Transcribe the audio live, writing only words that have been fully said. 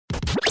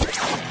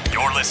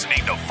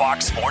listening to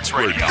Fox Sports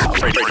Radio.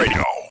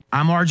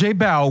 I'm RJ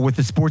Bell with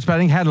the sports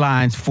betting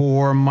headlines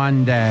for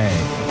Monday.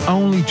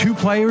 Only two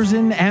players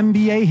in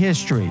NBA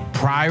history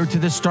prior to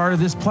the start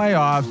of this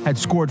playoffs had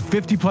scored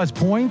 50-plus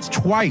points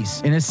twice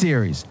in a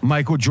series.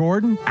 Michael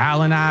Jordan,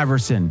 Allen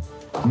Iverson.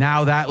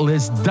 Now that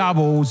list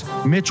doubles.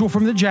 Mitchell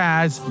from the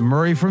Jazz,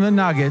 Murray from the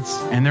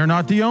Nuggets, and they're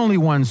not the only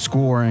ones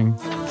scoring.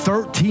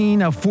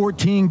 13 of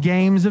 14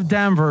 games of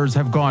Denver's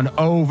have gone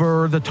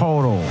over the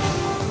total.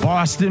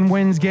 Boston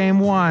wins game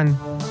one.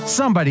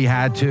 Somebody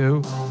had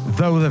to.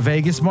 Though the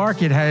Vegas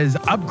market has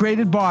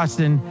upgraded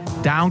Boston,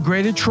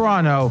 downgraded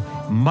Toronto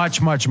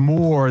much, much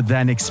more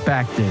than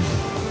expected.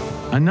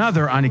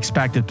 Another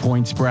unexpected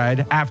point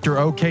spread after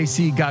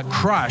OKC got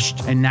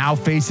crushed and now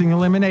facing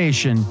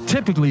elimination.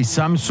 Typically,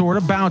 some sort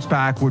of bounce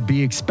back would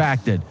be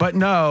expected. But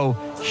no,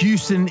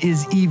 Houston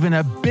is even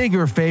a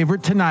bigger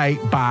favorite tonight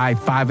by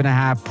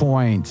 5.5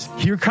 points.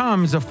 Here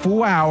comes a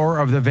full hour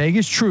of the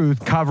Vegas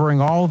Truth covering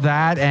all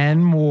that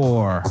and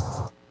more.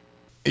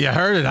 You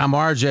heard it. I'm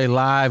RJ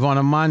live on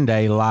a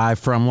Monday, live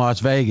from Las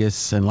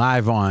Vegas and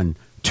live on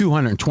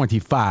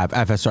 225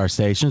 FSR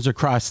stations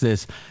across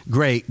this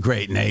great,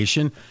 great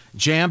nation.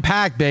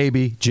 Jam-packed,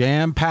 baby.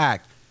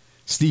 Jam-packed.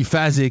 Steve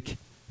Fezzik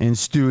in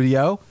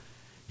studio.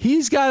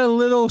 He's got a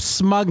little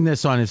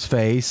smugness on his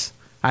face.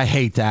 I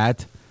hate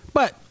that.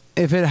 But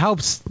if it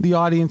helps the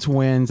audience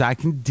wins, I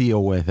can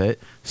deal with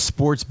it.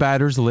 Sports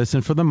bettors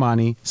listen for the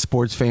money.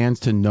 Sports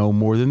fans to know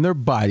more than their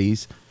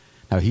buddies.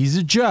 Now, he's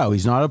a Joe.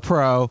 He's not a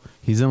pro.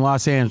 He's in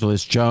Los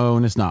Angeles.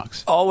 Jonas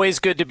Knox. Always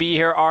good to be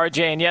here,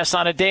 RJ. And yes,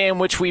 on a day in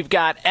which we've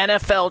got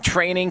NFL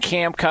training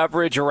camp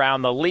coverage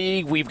around the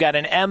league, we've got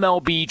an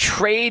MLB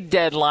trade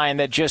deadline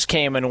that just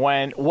came and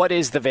went. What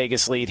is the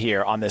Vegas lead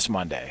here on this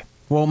Monday?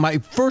 Well, my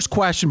first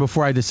question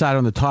before I decide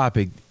on the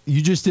topic,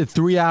 you just did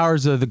 3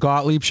 hours of the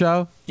Gottlieb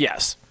show?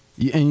 Yes.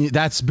 And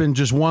that's been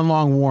just one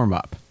long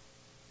warm-up.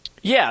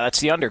 Yeah, that's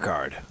the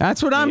undercard.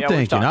 That's what I'm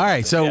thinking. All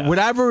right, so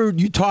whatever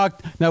you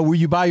talked. Now, were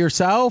you by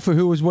yourself or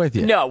who was with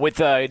you? No, with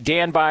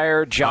Dan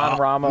Byer, John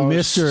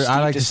Ramos, Steve I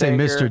like to say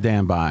DeSager. Mr.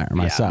 Dan Byer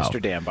myself. Yeah,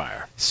 Mr. Dan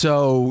Byer.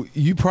 So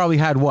you probably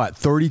had,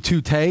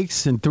 32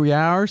 takes in 3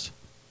 hours?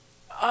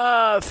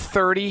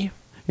 30.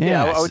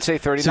 Yeah, I would say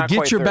 30. So not get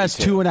quite your 32.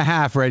 best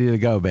 2.5 ready to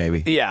go,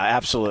 baby. Yeah,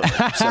 absolutely.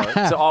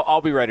 So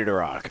I'll be ready to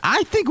rock.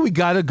 I think we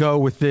got to go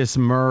with this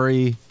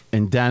Murray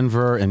and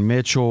Denver and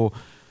Mitchell.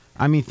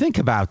 I mean, think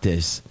about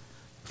this.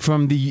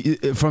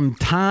 From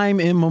time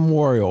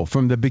immemorial,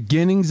 from the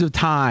beginnings of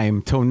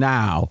time till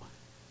now,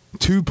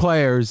 two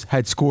players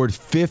had scored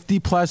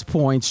 50-plus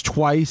points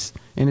twice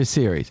in a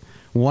series.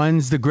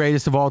 One's the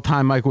greatest of all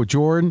time, Michael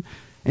Jordan,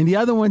 and the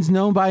other one's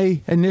known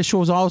by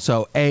initials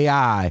also,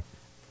 AI,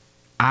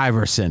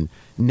 Iverson.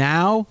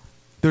 Now,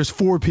 there's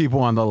 4 people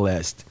on the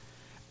list.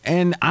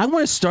 And I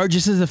want to start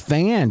just as a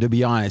fan, to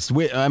be honest.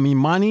 I mean,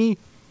 money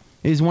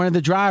is one of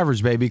the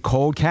drivers, baby.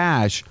 Cold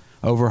cash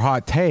over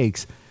hot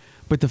takes.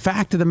 But the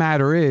fact of the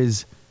matter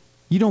is,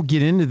 you don't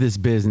get into this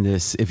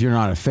business if you're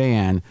not a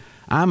fan.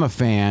 I'm a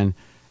fan.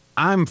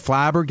 I'm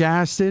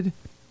flabbergasted.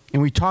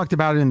 And we talked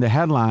about it in the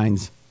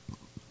headlines.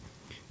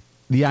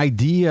 The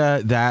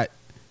idea that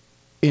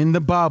in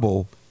the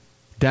bubble,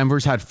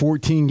 Denver's had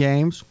 14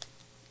 games.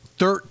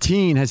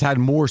 13 has had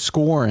more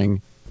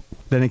scoring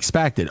than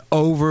expected,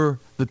 over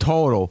the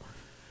total.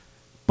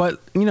 But,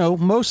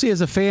 mostly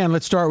as a fan,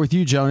 let's start with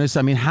you, Jonas.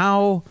 I mean,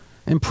 how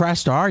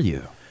impressed are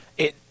you?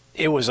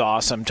 It was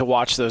awesome to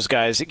watch those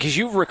guys, because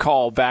you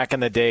recall back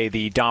in the day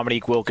the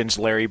Dominique Wilkins,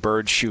 Larry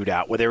Bird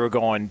shootout where they were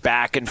going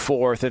back and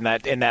forth in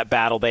that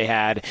battle they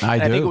had. I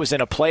think it was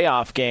in a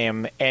playoff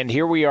game, and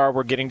here we are.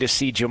 We're getting to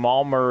see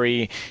Jamal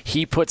Murray.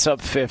 He puts up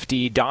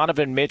 50.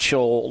 Donovan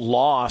Mitchell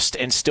lost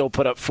and still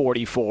put up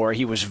 44.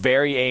 He was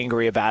very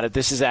angry about it.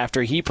 This is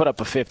after he put up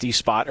a 50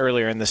 spot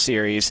earlier in the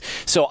series.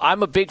 So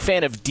I'm a big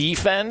fan of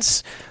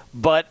defense,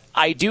 but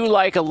I do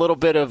like a little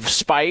bit of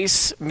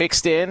spice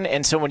mixed in,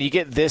 and so when you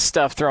get this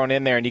stuff thrown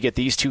in there and you get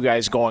these two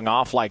guys going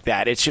off like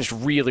that, it's just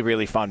really,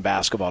 really fun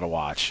basketball to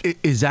watch.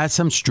 Is that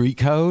some street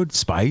code,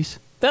 spice?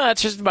 No,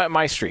 that's just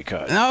my street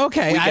code. Oh,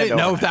 okay. I didn't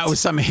know if that was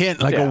some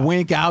hint, like a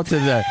wink out to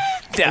the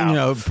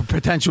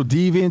potential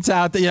deviants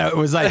out there. It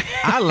was like,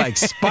 I like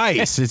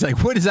spice. It's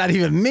like, what does that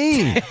even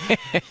mean?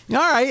 All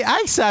right,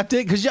 I accept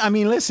it because,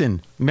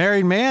 listen,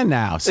 married man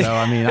now, so,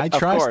 I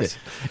trust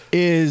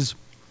it.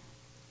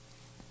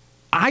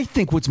 I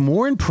think what's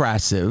more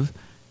impressive,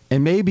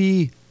 and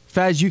maybe,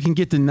 Faz, you can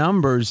get the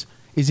numbers,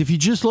 is if you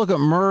just look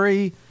at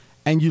Murray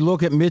and you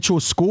look at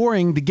Mitchell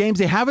scoring, the games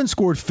they haven't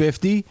scored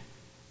 50,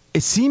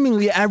 it's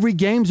seemingly every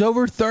game's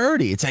over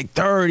 30. It's like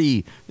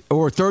 30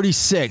 or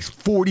 36,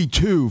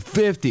 42,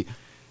 50.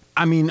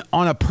 On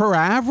a per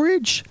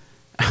average,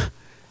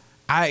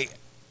 I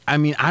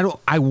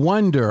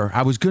wonder,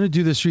 I was going to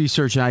do this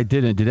research and I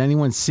didn't. Did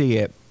anyone see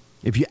it?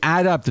 If you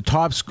add up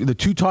the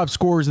two top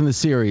scorers in the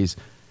series,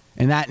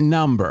 and that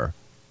number,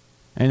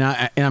 and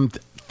I'm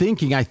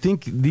thinking, I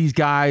think these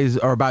guys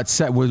are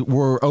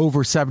were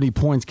over 70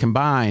 points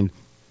combined.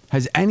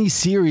 Has any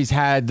series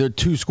had their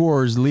two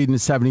scorers leading to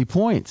 70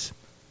 points?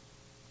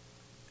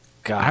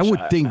 Gosh, I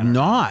would think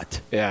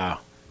not. Yeah.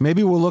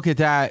 Maybe we'll look at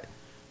that.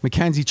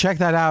 Mackenzie, check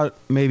that out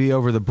maybe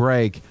over the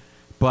break.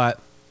 But,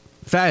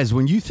 Fez,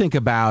 when you think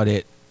about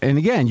it, and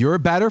again, you're a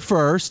better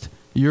first.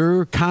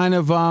 You're kind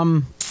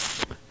of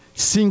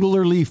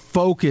singularly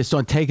focused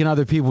on taking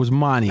other people's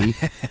money.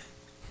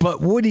 But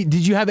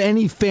did you have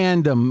any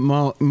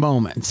fandom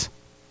moments?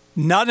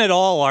 None at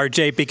all,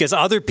 RJ, because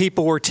other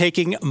people were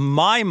taking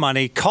my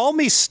money. Call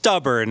me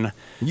stubborn.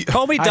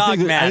 Call me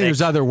dogmatic. I think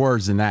there's other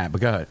words than that,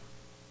 but go ahead.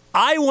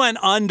 I went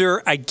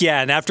under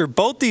again after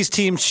both these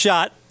teams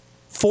shot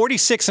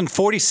 46 and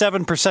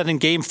 47% in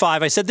Game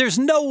 5. I said, there's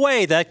no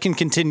way that can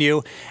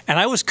continue. And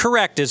I was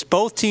correct as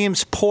both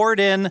teams poured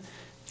in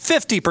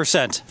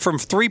 50% from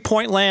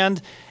three-point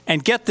land.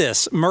 And get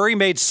this, Murray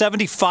made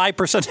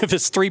 75% of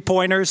his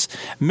three-pointers.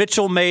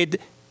 Mitchell made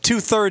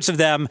 2/3 of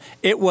them.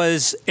 It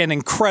was an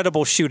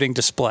incredible shooting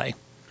display.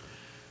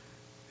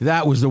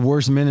 That was the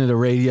worst minute of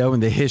radio in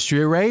the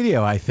history of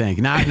radio, I think.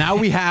 Now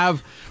we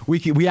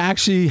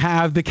actually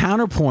have the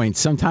counterpoint.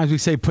 Sometimes we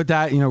say put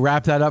that,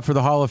 wrap that up for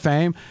the Hall of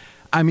Fame.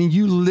 I mean,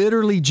 you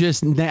literally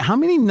how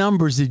many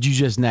numbers did you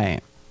just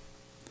name?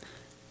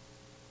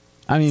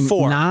 I mean,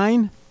 4.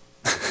 9?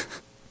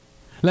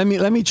 Let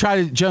me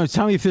try to, Jones,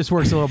 tell me if this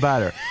works a little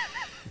better.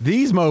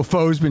 These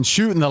mofos been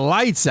shooting the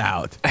lights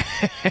out.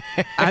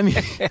 I mean,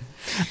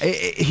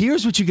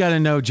 here's what you got to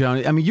know,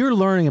 Jones. I mean, you're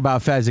learning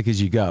about Fezzik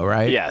as you go,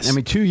 right? Yes. I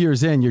mean, 2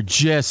 years in, you're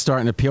just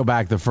starting to peel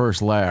back the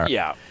first layer.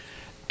 Yeah.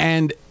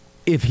 And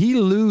if he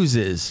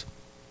loses,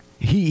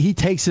 he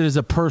takes it as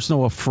a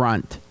personal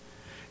affront.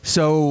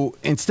 So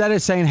instead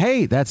of saying,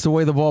 hey, that's the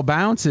way the ball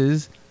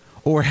bounces,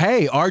 or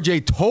hey,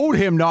 RJ told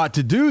him not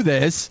to do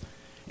this,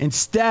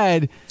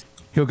 instead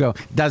he'll go,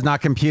 does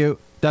not compute,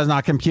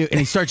 and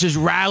he starts just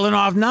rattling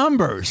off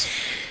numbers.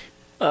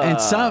 And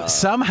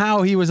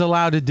somehow he was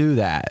allowed to do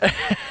that.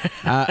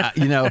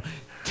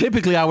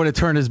 Typically I would have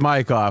turned his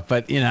mic off,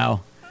 but,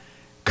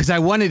 because I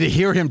wanted to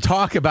hear him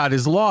talk about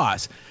his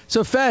loss.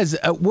 So, Fez,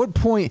 at what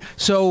point –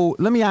 so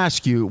let me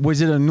ask you,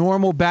 was it a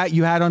normal bet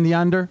you had on the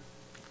under?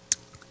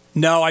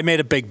 No, I made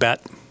a big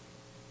bet.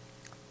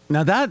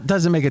 Now, that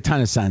doesn't make a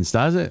ton of sense,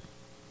 does it?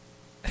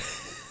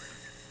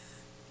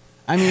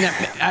 I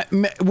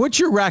mean, what's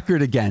your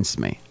record against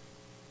me?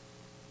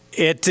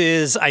 It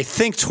is, I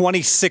think,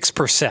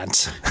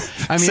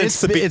 26%. I mean,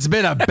 it's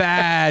been a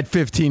bad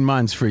 15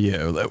 months for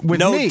you. With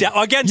no me,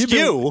 against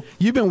you.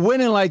 You've been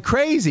winning like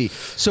crazy.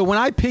 So when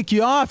I pick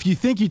you off, you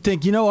think,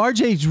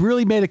 RJ's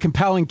really made a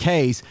compelling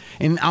case,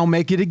 and I'll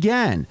make it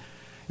again,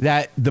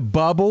 that the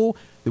bubble,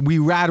 we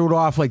rattled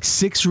off like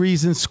 6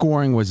 reasons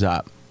scoring was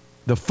up.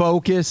 The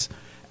focus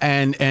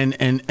and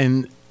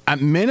at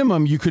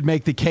minimum, you could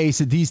make the case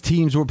that these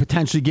teams were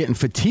potentially getting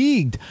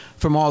fatigued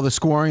from all the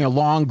scoring, a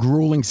long,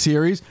 grueling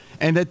series,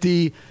 and that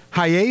the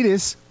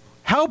hiatus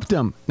helped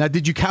them. Now,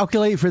 did you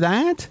calculate for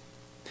that?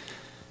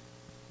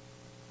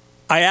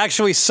 I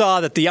actually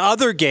saw that the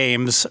other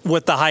games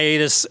with the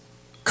hiatus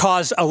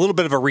caused a little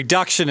bit of a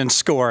reduction in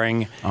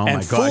scoring. Oh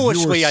and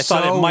foolishly, I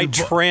thought it might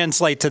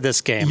translate to this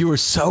game. You were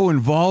so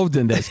involved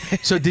in this.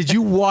 So did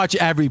you watch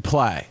every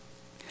play?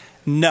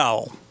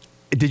 No.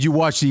 Did you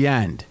watch the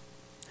end?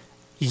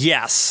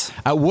 Yes.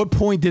 At what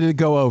point did it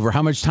go over?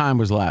 How much time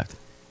was left?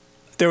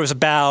 There was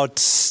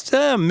about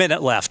a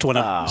minute left when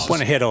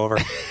it hit over.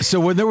 So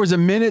when there was a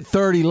minute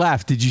 30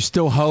 left, did you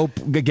still hope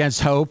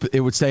against hope it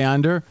would stay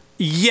under?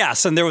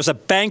 Yes, and there was a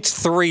banked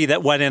 3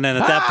 that went in, and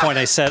at that point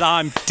I said,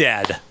 I'm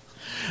dead.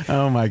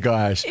 Oh, my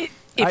gosh.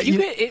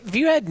 If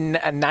you had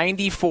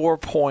 94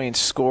 points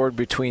scored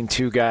between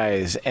two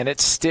guys and it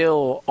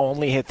still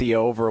only hit the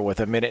over with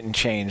a minute and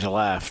change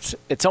left,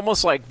 it's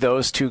almost like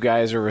those two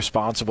guys are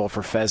responsible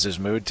for Fez's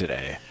mood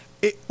today.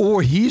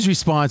 Or he's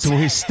responsible,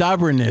 his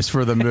stubbornness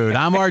for the mood.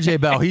 I'm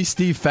RJ Bell. He's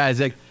Steve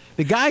Fezzik.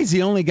 The guy's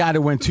the only guy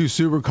to win 2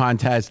 Super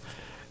contests.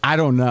 I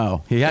don't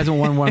know. He hasn't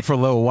won one for a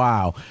little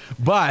while.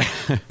 But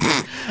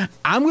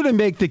I'm going to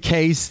make the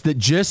case that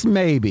just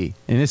maybe,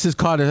 and this is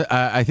called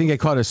I think they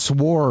call it a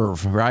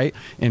swerve, right,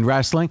 in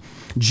wrestling.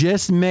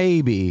 Just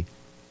maybe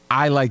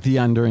I like the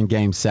under in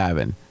Game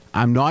 7.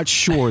 I'm not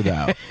sure,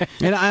 though.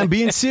 And I'm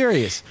being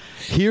serious.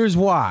 Here's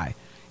why.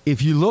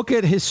 If you look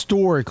at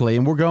historically,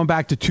 and we're going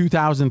back to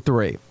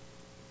 2003,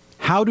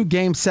 how do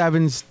Game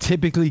 7s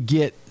typically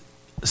get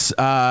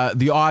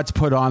the odds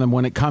put on them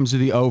when it comes to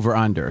the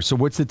over-under? So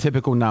what's the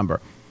typical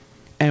number?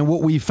 And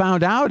what we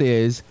found out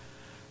is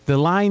the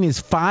line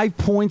is 5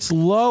 points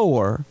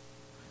lower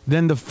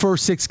than the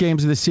first 6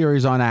 games of the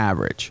series on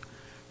average.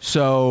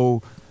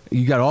 So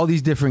you got all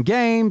these different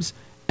games,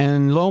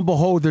 and lo and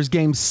behold, there's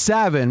Game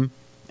 7,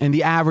 and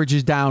the average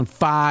is down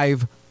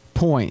 5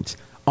 points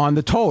on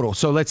the total.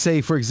 So let's say,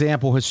 for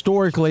example,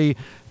 historically,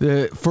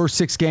 the first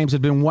 6 games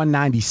have been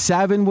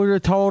 197 with a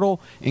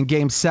total. In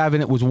Game 7,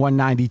 it was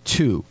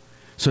 192.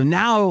 So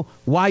now,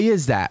 why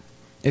is that?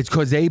 It's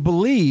because they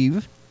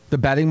believe, the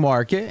betting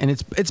market, and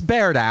it's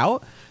bared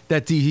out,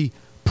 that the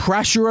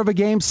pressure of a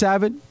Game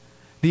 7,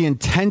 the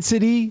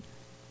intensity,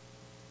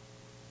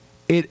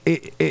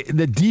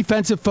 the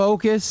defensive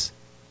focus,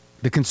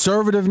 The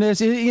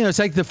conservativeness, it's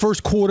like the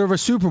first quarter of a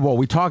Super Bowl.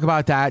 We talk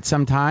about that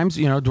sometimes,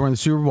 during the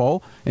Super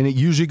Bowl, and it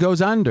usually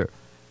goes under.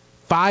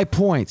 5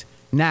 points.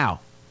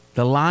 Now,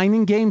 the line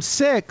in Game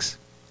 6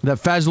 that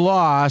Fez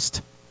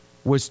lost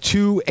was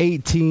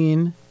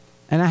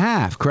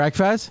 218.5. Correct,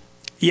 Fez?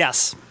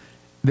 Yes.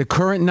 The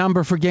current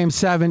number for Game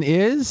 7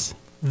 is?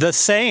 The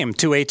same,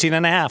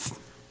 218.5.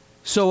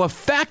 So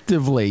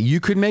effectively, you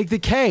could make the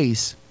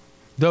case,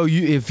 though,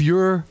 if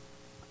you're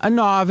a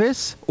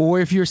novice, or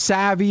if you're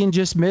savvy and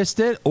just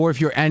missed it, or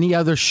if you're any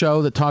other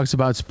show that talks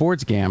about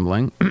sports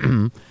gambling,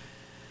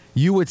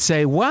 you would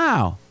say,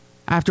 wow,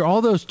 after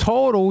all those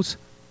totals,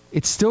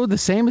 it's still the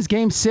same as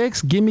Game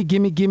 6?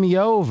 Gimme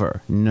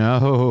over.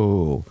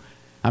 No.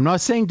 I'm not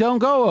saying don't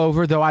go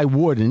over, though I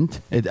wouldn't.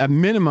 At a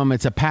minimum,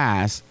 it's a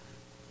pass.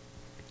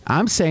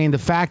 I'm saying the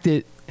fact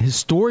that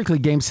historically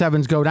Game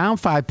 7s go down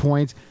 5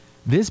 points,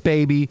 this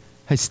baby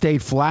has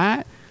stayed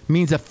flat,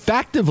 means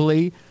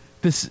effectively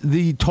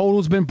the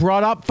total's been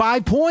brought up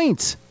 5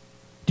 points.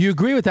 Do you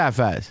agree with that,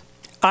 Fez?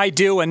 I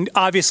do, and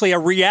obviously a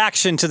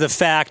reaction to the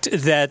fact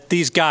that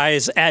these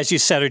guys, as you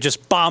said, are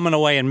just bombing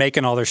away and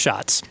making all their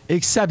shots.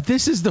 Except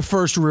this is the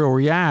first real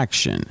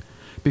reaction,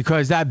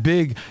 because that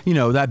big, it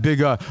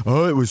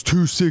was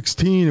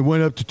 216, it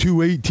went up to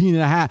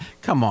 218.5.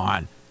 Come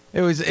on.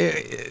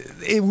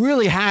 It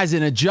really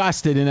hasn't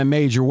adjusted in a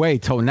major way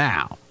till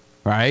now,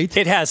 right?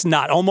 It has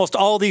not. Almost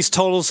all these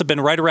totals have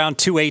been right around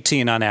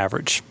 218 on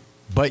average.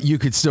 But you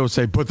could still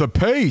say, but the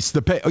pace.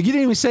 Oh, you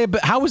didn't even say,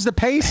 but how was the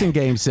pace in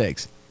Game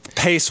 6?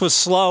 Pace was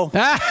slow.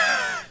 All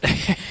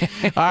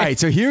right,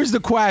 so here's the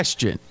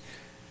question.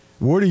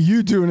 What are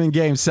you doing in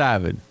Game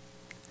 7?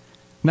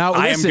 Now,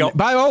 listen,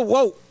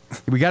 whoa.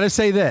 We got to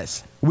say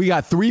this. We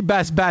got 3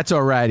 best bets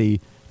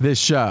already this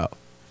show.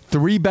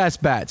 3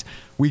 best bets.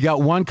 We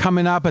got one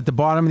coming up at the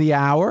bottom of the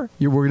hour.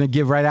 We're going to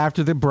give right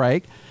after the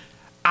break.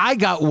 I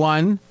got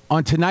one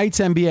on tonight's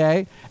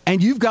NBA,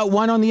 and you've got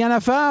one on the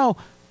NFL.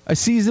 A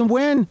season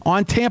win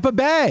on Tampa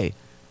Bay.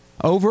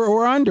 Over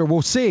or under,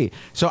 we'll see.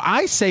 So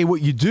I say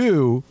what you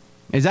do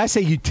is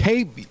you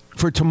tape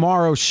for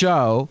tomorrow's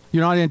show.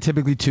 You're not in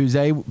typically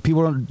Tuesday.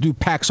 People don't do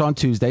packs on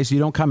Tuesday, so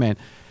you don't come in.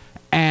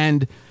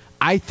 And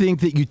I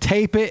think that you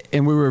tape it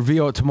and we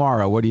reveal it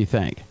tomorrow. What do you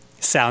think?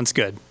 Sounds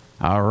good.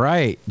 All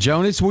right.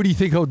 Jonas, what do you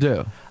think he'll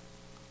do?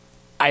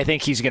 I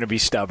think he's going to be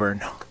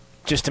stubborn.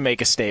 Just to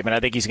make a statement, I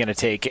think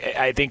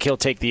he'll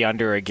take the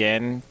under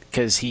again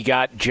because he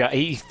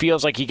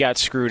feels like he got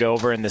screwed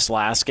over in this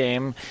last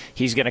game.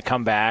 He's going to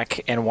come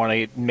back and want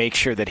to make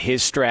sure that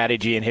his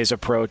strategy and his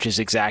approach is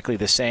exactly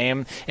the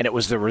same, and it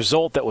was the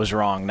result that was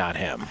wrong, not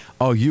him.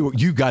 Oh,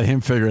 you got him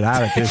figured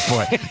out at this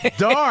point.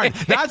 Darn,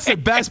 that's the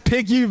best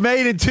pick you've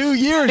made in 2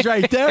 years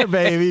right there,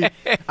 baby.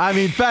 I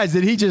mean, Fez,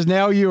 did he just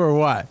nail you or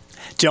what?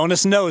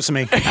 Jonas knows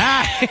me. All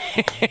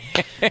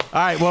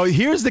right, well,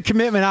 here's the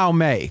commitment I'll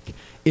make.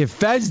 If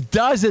Fez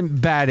doesn't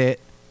bet it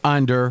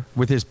under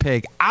with his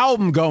pick,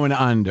 I'm going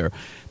under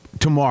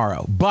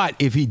tomorrow. But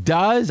if he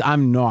does,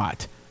 I'm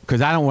not,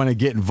 because I don't want to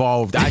get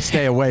involved. I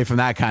stay away from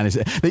that kind of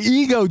stuff. The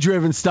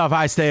ego-driven stuff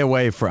I stay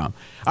away from.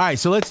 All right,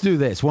 so let's do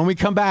this. When we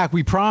come back,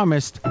 we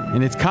promised,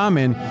 and it's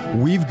coming,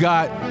 we've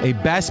got a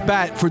best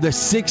bet for the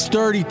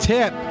 6:30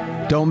 tip.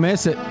 Don't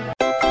miss it.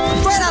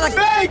 Straight out of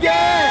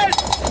Vegas!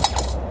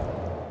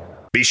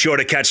 Be sure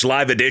to catch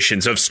live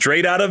editions of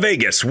Straight Outta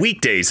Vegas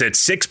weekdays at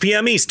 6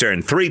 p.m.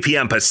 Eastern, 3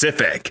 p.m.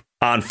 Pacific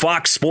on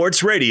Fox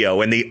Sports Radio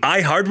and the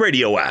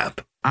iHeartRadio app.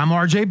 I'm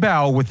RJ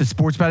Bell with the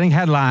sports betting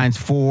headlines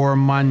for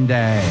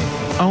Monday.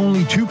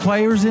 Only 2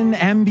 players in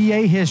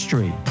NBA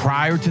history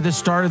prior to the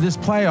start of this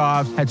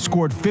playoffs had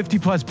scored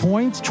 50-plus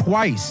points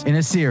twice in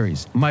a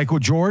series. Michael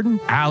Jordan,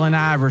 Allen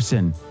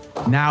Iverson.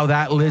 Now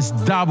that list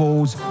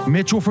doubles.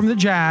 Mitchell from the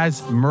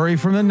Jazz, Murray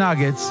from the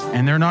Nuggets,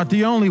 and they're not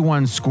the only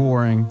ones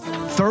scoring.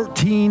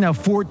 13 of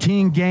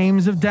 14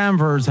 games of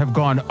Denver's have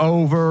gone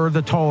over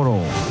the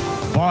total.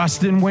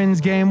 Boston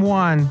wins Game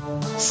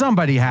 1.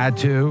 Somebody had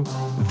to.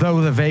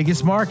 Though the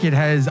Vegas market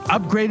has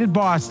upgraded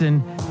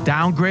Boston,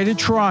 downgraded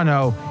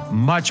Toronto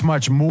much,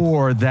 much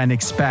more than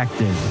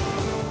expected.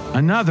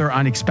 Another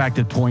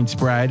unexpected point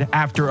spread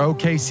after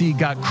OKC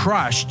got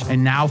crushed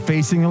and now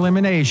facing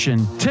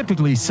elimination.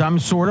 Typically, some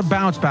sort of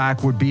bounce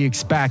back would be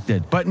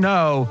expected. But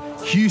no,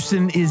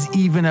 Houston is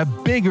even a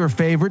bigger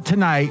favorite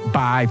tonight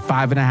by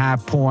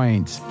 5.5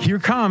 points. Here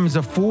comes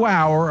a full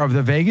hour of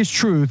the Vegas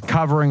Truth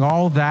covering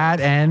all that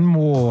and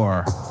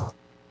more.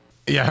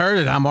 You heard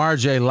it. I'm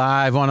RJ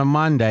live on a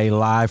Monday,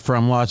 live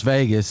from Las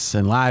Vegas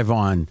and live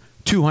on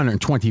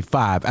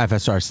 225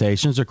 FSR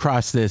stations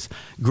across this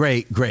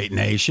great, great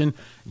nation.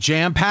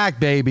 Jam-packed,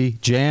 baby.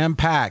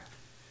 Jam-packed.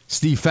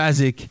 Steve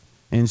Fezzik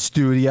in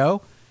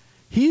studio.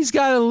 He's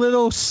got a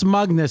little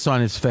smugness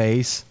on his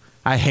face.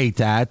 I hate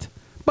that.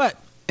 But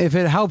if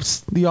it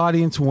helps the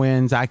audience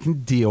wins, I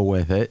can deal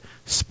with it.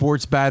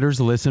 Sports bettors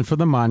listen for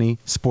the money.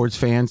 Sports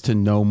fans to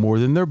know more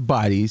than their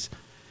buddies.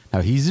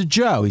 Now, he's a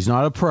Joe. He's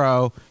not a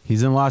pro.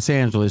 He's in Los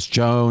Angeles.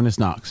 Jonas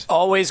Knox.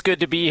 Always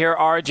good to be here,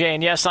 RJ.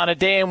 And yes, on a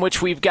day in which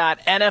we've got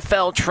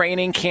NFL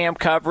training camp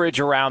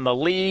coverage around the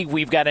league,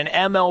 we've got an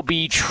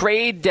MLB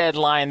trade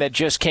deadline that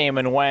just came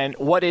and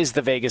went. What is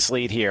the Vegas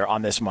lead here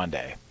on this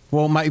Monday?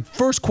 Well, my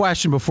first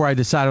question before I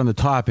decide on the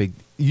topic,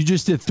 you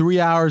just did 3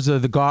 hours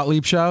of the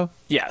Gottlieb show?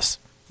 Yes.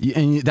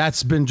 And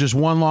that's been just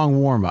one long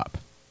warm-up.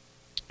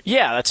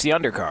 Yeah, that's the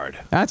undercard.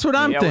 That's what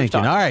I'm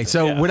thinking. All right,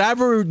 so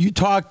whatever you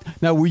talked.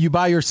 Now, were you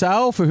by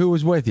yourself or who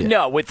was with you?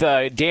 No, with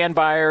Dan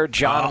Byer,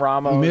 John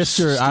Ramos,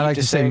 Steve I like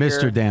to say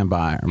DeSager. Mr. Dan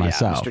Byer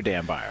myself. Yeah, Mr.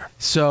 Dan Byer.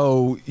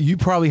 So you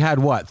probably had,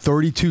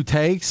 32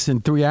 takes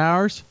in 3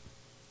 hours?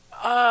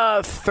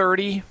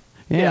 30.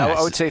 Yeah,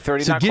 I would say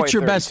 30. So not get quite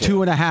your 32. best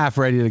 2.5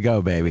 ready to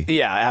go, baby.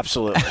 Yeah,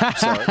 absolutely.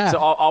 So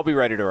I'll be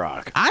ready to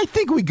rock. I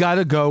think we got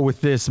to go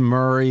with this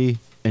Murray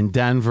and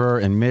Denver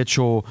and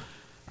Mitchell.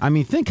 I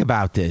mean, think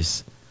about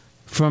this.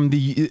 From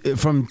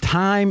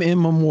time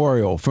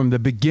immemorial, from the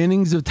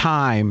beginnings of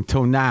time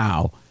till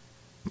now,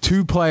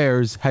 two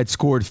players had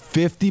scored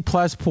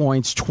 50-plus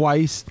points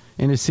twice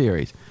in a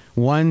series.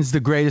 One's the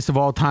greatest of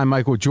all time,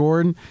 Michael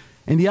Jordan,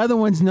 and the other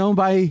one's known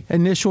by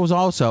initials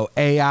also,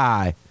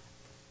 AI,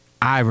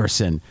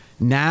 Iverson.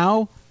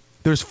 Now,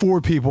 there's 4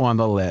 people on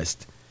the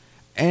list.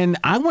 And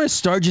I want to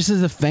start just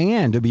as a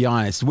fan, to be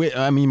honest.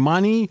 I mean,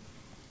 money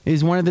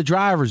is one of the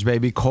drivers,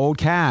 baby. Cold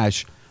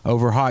cash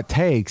over hot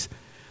takes.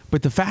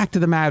 But the fact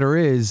of the matter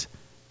is,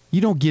 you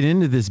don't get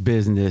into this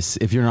business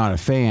if you're not a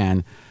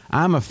fan.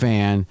 I'm a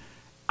fan.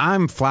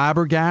 I'm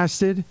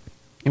flabbergasted.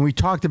 And we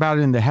talked about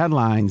it in the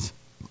headlines.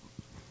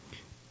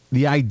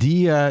 The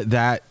idea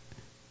that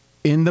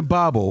in the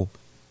bubble,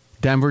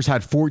 Denver's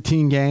had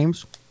 14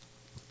 games.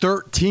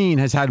 13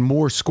 has had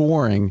more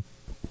scoring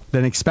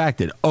than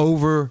expected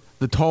over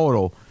the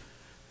total.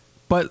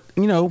 But,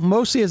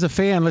 mostly as a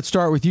fan, let's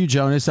start with you,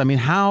 Jonas. I mean,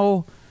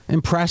 how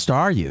impressed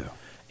are you?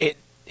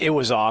 It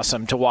was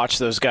awesome to watch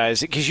those guys,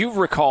 because you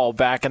recall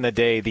back in the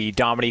day the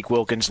Dominique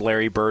Wilkins,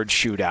 Larry Bird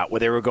shootout where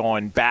they were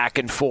going back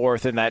and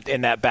forth in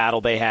that battle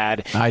they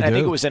had. I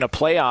think it was in a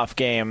playoff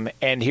game,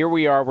 and here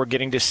we are. We're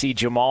getting to see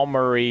Jamal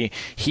Murray.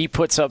 He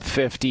puts up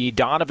 50.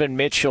 Donovan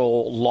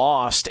Mitchell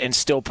lost and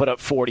still put up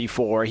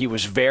 44. He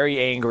was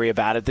very angry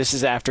about it. This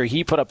is after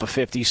he put up a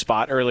 50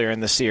 spot earlier in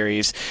the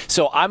series.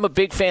 So I'm a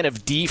big fan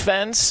of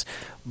defense,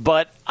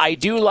 but I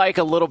do like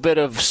a little bit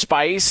of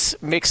spice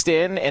mixed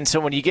in, and so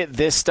when you get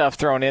this stuff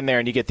thrown in there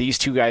and you get these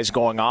two guys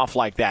going off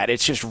like that,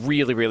 it's just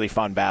really, really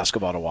fun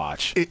basketball to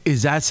watch.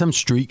 Is that some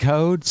street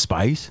code,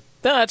 spice?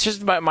 No, that's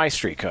just my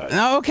street code.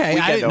 Oh, okay.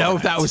 I didn't know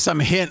if that was some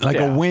hint, like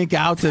a wink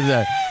out to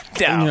the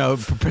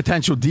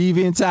potential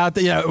deviants out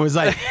there. It was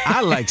like,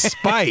 I like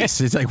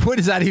spice. It's like, what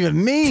does that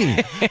even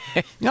mean?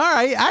 All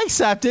right, I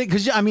accept it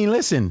because,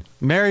 listen,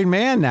 married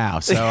man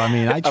now, so,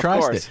 I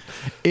trust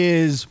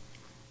it.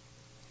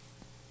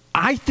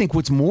 I think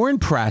what's more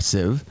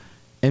impressive,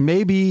 and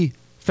maybe,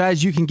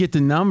 Faz, you can get the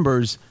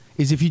numbers,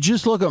 is if you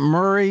just look at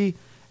Murray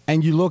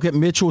and you look at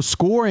Mitchell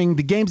scoring,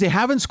 the games they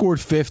haven't scored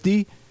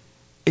 50,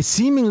 it's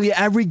seemingly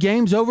every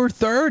game's over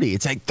 30.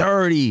 It's like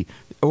 30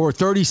 or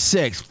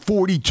 36,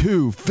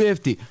 42,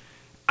 50.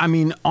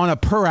 On a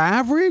per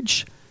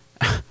average,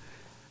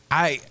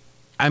 I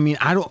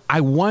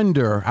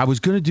wonder, I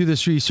was going to do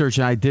this research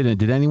and I didn't.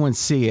 Did anyone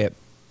see it?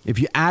 If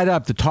you add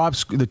up the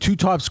 2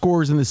 top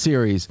scorers in the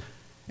series,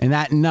 and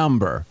that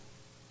number,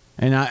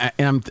 and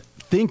I'm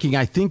thinking,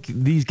 I think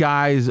these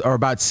guys are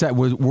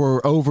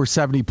were over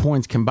 70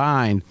 points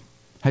combined.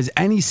 Has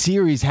any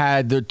series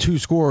had their 2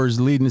 scorers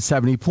leading to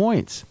 70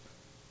 points?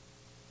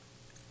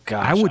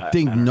 Gosh, I would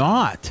think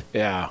not.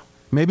 Yeah.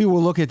 Maybe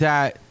we'll look at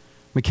that.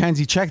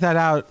 Mackenzie, check that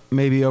out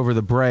maybe over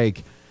the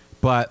break.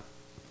 But,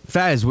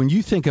 Fez, when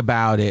you think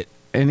about it,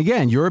 and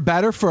again, you're a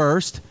better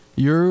first.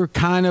 You're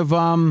kind of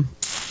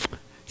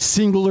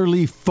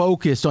singularly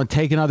focused on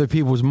taking other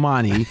people's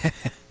money.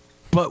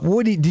 But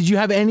did you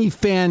have any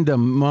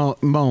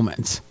fandom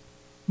moments?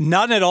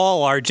 None at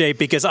all, RJ,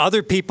 because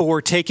other people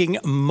were taking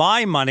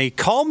my money.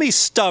 Call me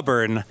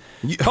stubborn.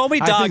 Call me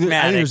dogmatic.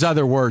 I think there's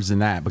other words than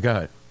that, but go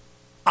ahead.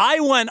 I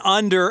went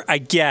under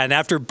again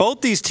after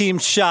both these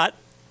teams shot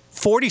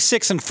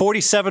 46 and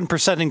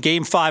 47% in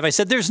Game 5. I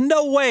said, there's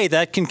no way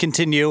that can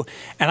continue.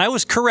 And I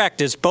was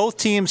correct as both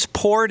teams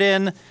poured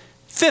in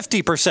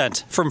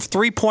 50% from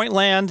three-point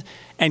land.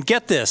 And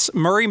get this,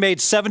 Murray made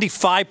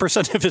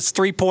 75% of his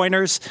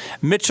three-pointers.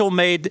 Mitchell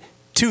made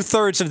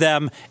 2/3 of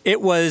them.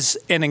 It was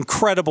an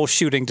incredible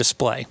shooting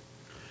display.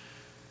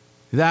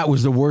 That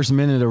was the worst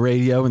minute of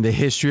radio in the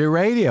history of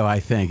radio, I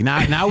think.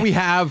 Now we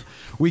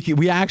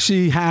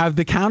actually have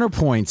the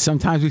counterpoint.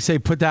 Sometimes we say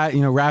put that,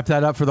 wrap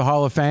that up for the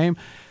Hall of Fame.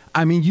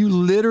 You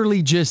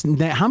literally just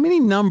how many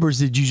numbers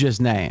did you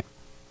just name?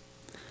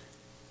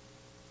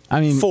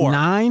 4.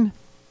 9?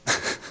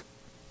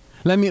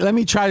 Let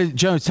me try to,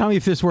 Jones, tell me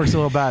if this works a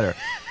little better.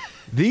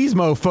 These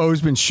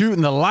mofos been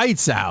shooting the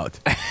lights out.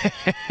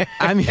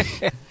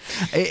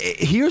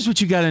 Here's what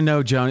you got to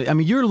know, Jones.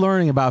 You're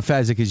learning about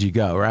Fezzik as you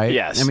go, right?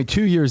 Yes.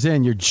 2 years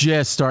in, you're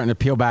just starting to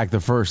peel back the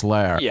first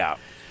layer. Yeah.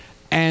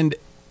 And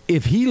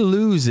if he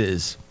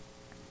loses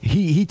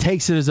he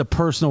takes it as a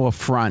personal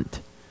affront.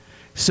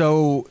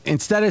 So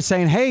instead of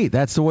saying, hey,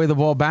 that's the way the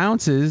ball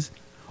bounces,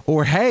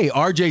 or hey,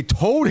 RJ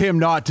told him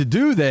not to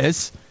do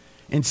this,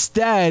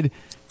 instead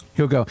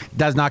he'll go,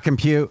 does not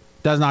compute,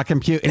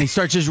 and he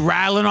starts just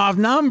rattling off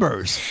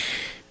numbers.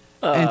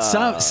 And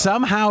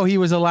somehow he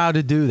was allowed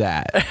to do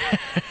that.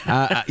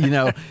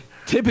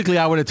 Typically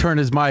I would have turned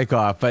his mic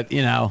off, but,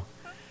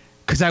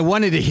 because I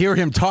wanted to hear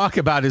him talk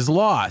about his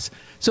loss.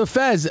 So,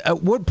 Fez,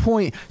 at what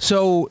point –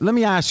 so let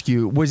me ask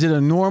you, was it a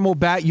normal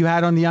bet you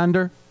had on the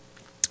under?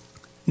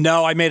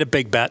 No, I made a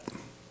big bet.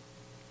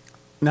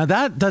 Now,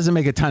 that doesn't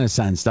make a ton of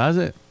sense, does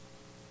it?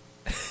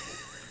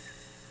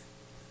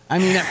 I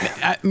mean,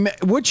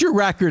 what's your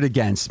record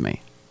against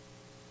me?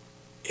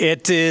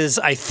 It is,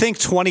 I think,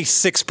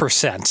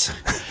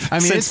 26%. I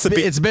mean,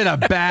 it's been a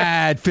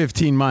bad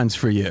 15 months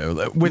for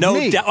you. With no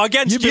me,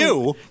 against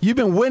you. You've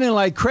been winning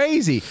like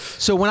crazy.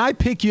 So when I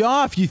pick you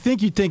off, you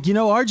think,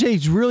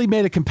 RJ's really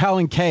made a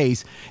compelling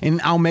case,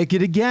 and I'll make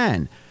it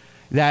again.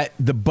 That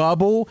the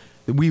bubble,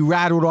 we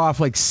rattled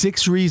off like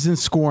 6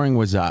 reasons scoring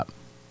was up.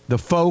 The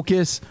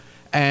focus,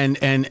 and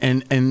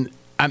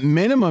at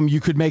minimum,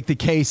 you could make the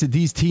case that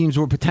these teams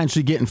were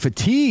potentially getting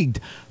fatigued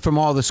from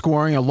all the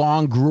scoring, a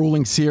long,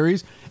 grueling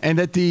series, and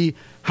that the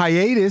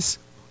hiatus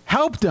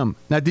helped them.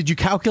 Now, did you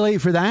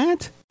calculate for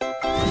that?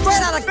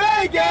 Straight out of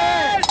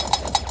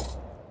Vegas!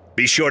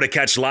 Be sure to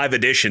catch live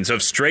editions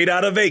of Straight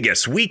Outta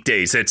Vegas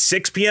weekdays at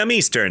 6 p.m.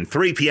 Eastern,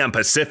 3 p.m.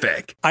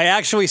 Pacific. I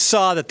actually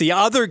saw that the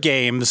other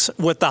games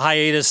with the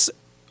hiatus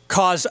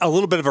caused a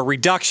little bit of a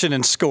reduction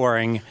in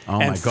scoring. Oh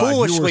my God.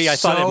 Foolishly, I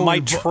thought it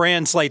might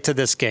translate to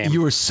this game.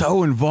 You were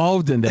so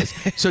involved in this.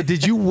 So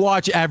did you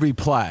watch every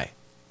play?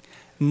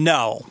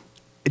 No.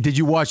 Did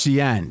you watch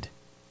the end?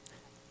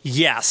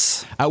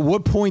 Yes. At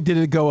what point did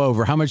it go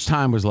over? How much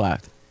time was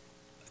left?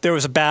 There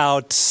was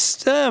about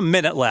a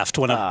minute left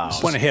when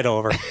it hit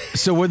over.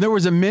 So when there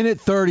was a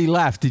minute 30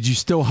 left, did you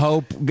still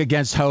hope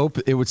against hope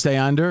it would stay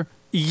under?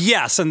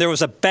 Yes, and there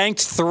was a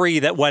banked 3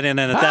 that went in,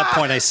 and at that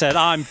point I said,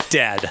 I'm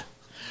dead.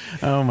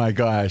 Oh, my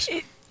gosh.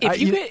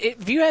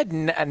 If you had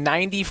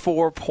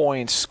 94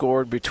 points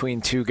scored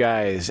between two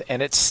guys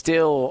and it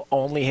still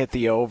only hit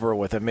the over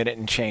with a minute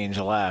and change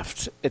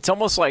left, it's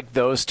almost like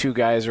those two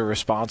guys are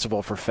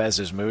responsible for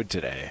Fez's mood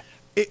today.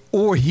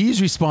 Or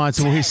he's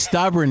responsible, his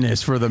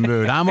stubbornness for the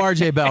mood. I'm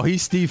RJ Bell.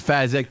 He's Steve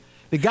Fezzik.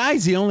 The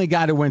guy's the only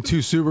guy to win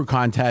 2 Super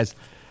contests.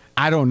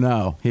 I don't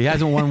know. He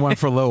hasn't won one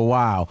for a little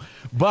while.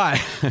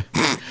 But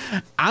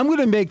I'm going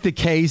to make the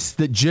case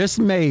that just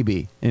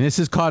maybe, and this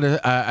is called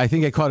I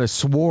think I call it a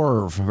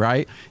swerve,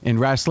 right, in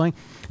wrestling.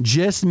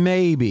 Just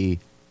maybe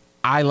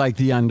I like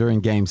the under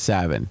in Game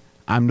 7.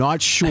 I'm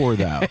not sure,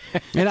 though.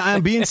 And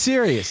I'm being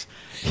serious.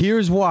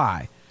 Here's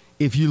why.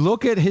 If you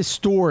look at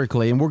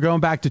historically, and we're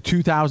going back to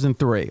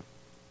 2003,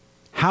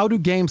 how do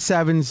Game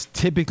 7s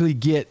typically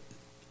get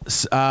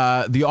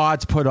the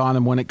odds put on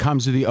them when it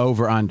comes to the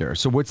over-under?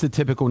 So what's the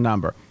typical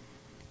number?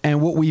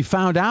 And what we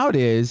found out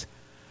is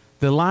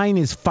the line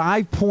is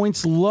 5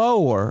 points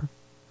lower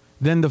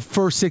than the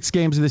first 6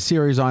 games of the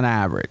series on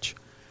average.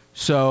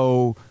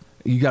 So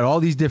you got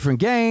all these different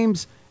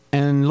games,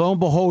 and lo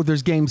and behold,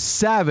 there's Game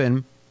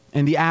 7,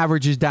 and the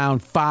average is down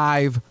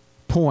 5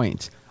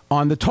 points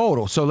on the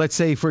total. So let's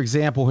say, for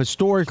example,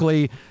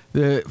 historically,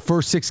 the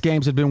first 6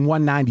 games have been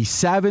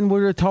 197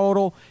 with a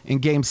total. In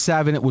Game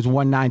 7, it was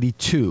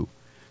 192.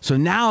 So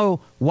now,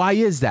 why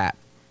is that?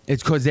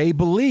 It's because they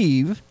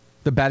believe,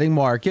 the betting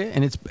market,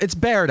 and it's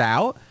bared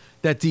out,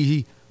 that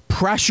the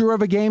pressure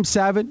of a Game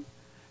 7,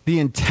 the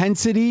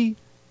intensity,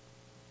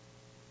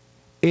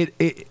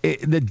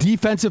 the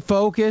defensive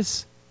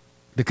focus,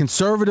 the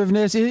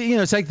conservativeness,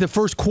 it's like the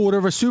first quarter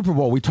of a Super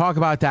Bowl. We talk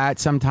about that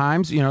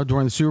sometimes,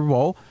 during the Super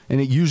Bowl,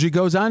 and it usually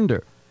goes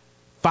under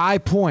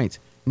 5 points.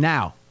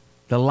 Now,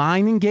 the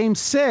line in Game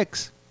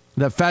 6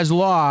 that Fez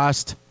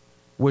lost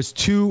was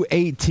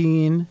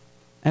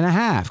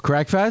 218.5.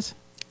 Correct, Fez?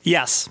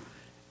 Yes.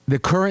 The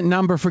current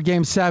number for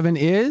Game 7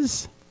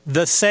 is?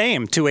 The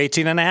same,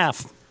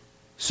 218.5.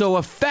 So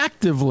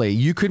effectively,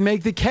 you could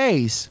make the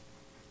case,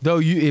 though,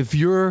 if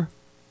you're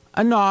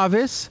a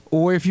novice,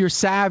 or if you're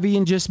savvy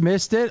and just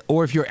missed it,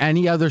 or if you're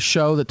any other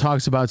show that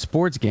talks about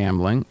sports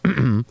gambling,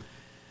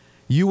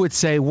 you would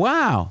say,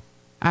 wow,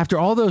 after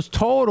all those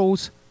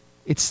totals,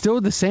 it's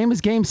still the same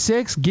as Game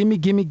 6?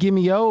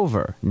 Gimme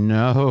over.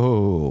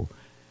 No.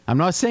 I'm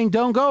not saying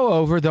don't go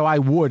over, though I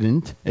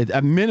wouldn't.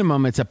 At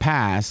minimum, it's a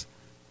pass.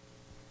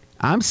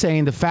 I'm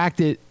saying the fact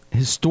that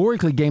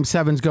historically Game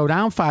 7s go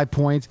down 5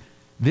 points,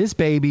 this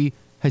baby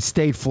has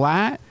stayed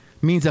flat,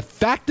 means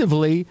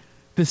effectively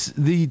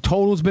the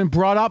total's been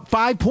brought up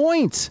 5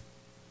 points.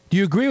 Do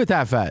you agree with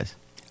that, Fez?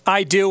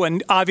 I do,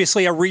 and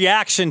obviously a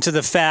reaction to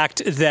the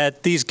fact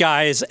that these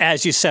guys,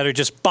 as you said, are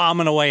just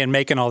bombing away and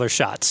making all their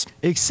shots.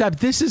 Except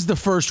this is the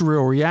first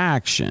real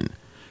reaction,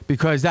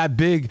 because that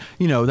big,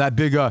 it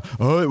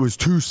was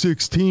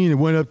 216, it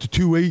went up to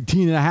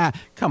 218.5.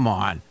 Come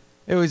on.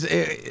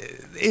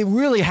 It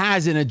really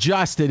hasn't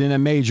adjusted in a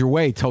major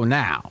way till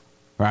now,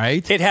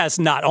 right? It has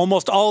not.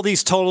 Almost all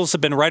these totals have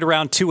been right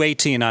around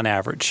 218 on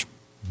average.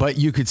 But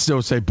you could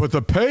still say, but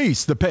the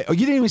pace. Oh,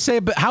 you didn't even say,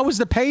 but how was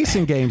the pace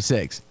in Game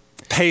 6?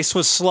 Pace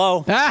was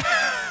slow. All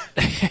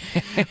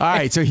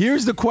right, so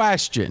here's the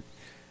question.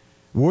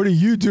 What are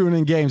you doing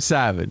in Game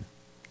 7?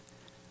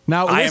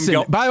 Now, listen,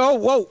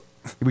 whoa.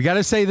 We got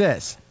to say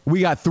this.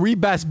 We got 3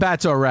 best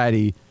bets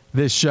already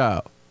this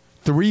show.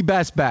 3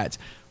 best bets.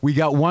 We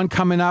got one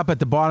coming up at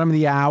the bottom of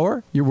the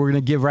hour. We're going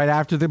to give right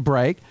after the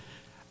break.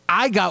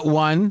 I got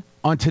one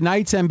on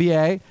tonight's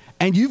NBA,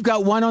 and you've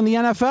got one on the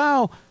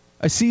NFL,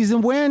 a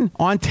season win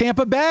on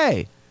Tampa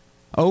Bay.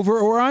 Over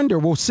or under,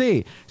 we'll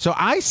see. So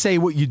I say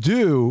what you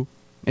do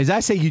is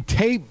I say you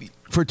tape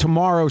for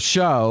tomorrow's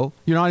show.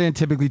 You're not in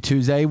typically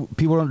Tuesday.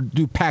 People don't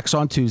do packs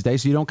on Tuesday,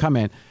 so you don't come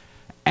in.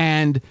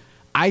 And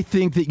I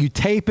think that you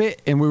tape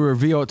it and we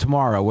reveal it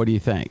tomorrow. What do you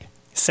think?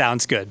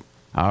 Sounds good.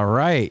 All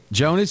right.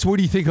 Jonas, what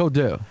do you think he'll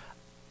do?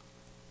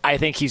 I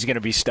think he's going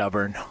to be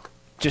stubborn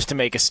just to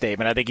make a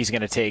statement. I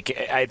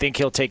think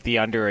he'll take the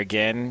under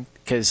again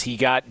because he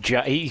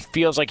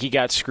feels like he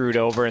got screwed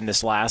over in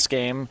this last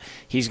game.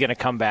 He's going to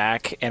come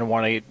back and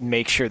want to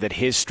make sure that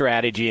his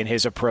strategy and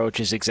his approach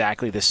is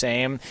exactly the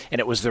same, and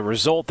it was the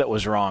result that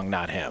was wrong,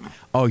 not him.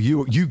 Oh,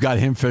 you got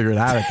him figured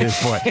out at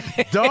this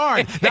point.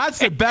 Darn, that's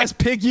the best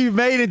pick you've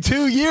made in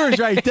 2 years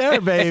right there,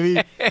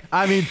 baby.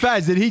 I mean,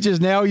 Fez, did he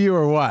just nail you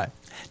or what?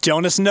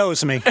 Jonas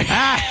knows me. All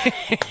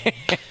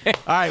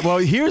right, well,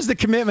 here's the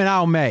commitment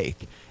I'll make.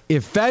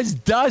 If Fez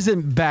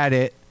doesn't bet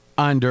it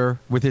under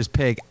with his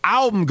pick,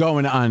 I'm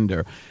going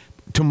under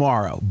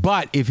tomorrow.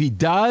 But if he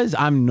does,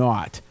 I'm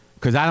not,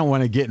 because I don't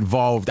want to get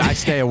involved. I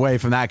stay away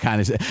from that kind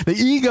of stuff. The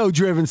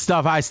ego-driven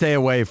stuff I stay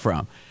away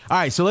from. All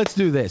right, so let's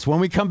do this. When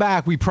we come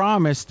back, we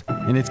promised,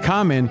 and it's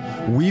coming,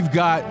 we've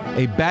got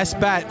a best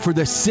bet for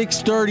the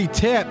 6:30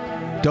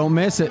 tip. Don't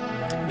miss it.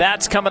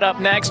 That's coming up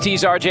next.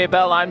 He's RJ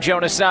Bell. I'm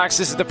Jonas Knox.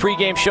 This is the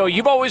pregame show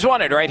you've always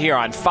wanted right here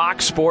on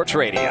Fox Sports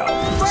Radio.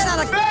 Straight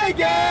out of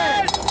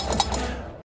Vegas!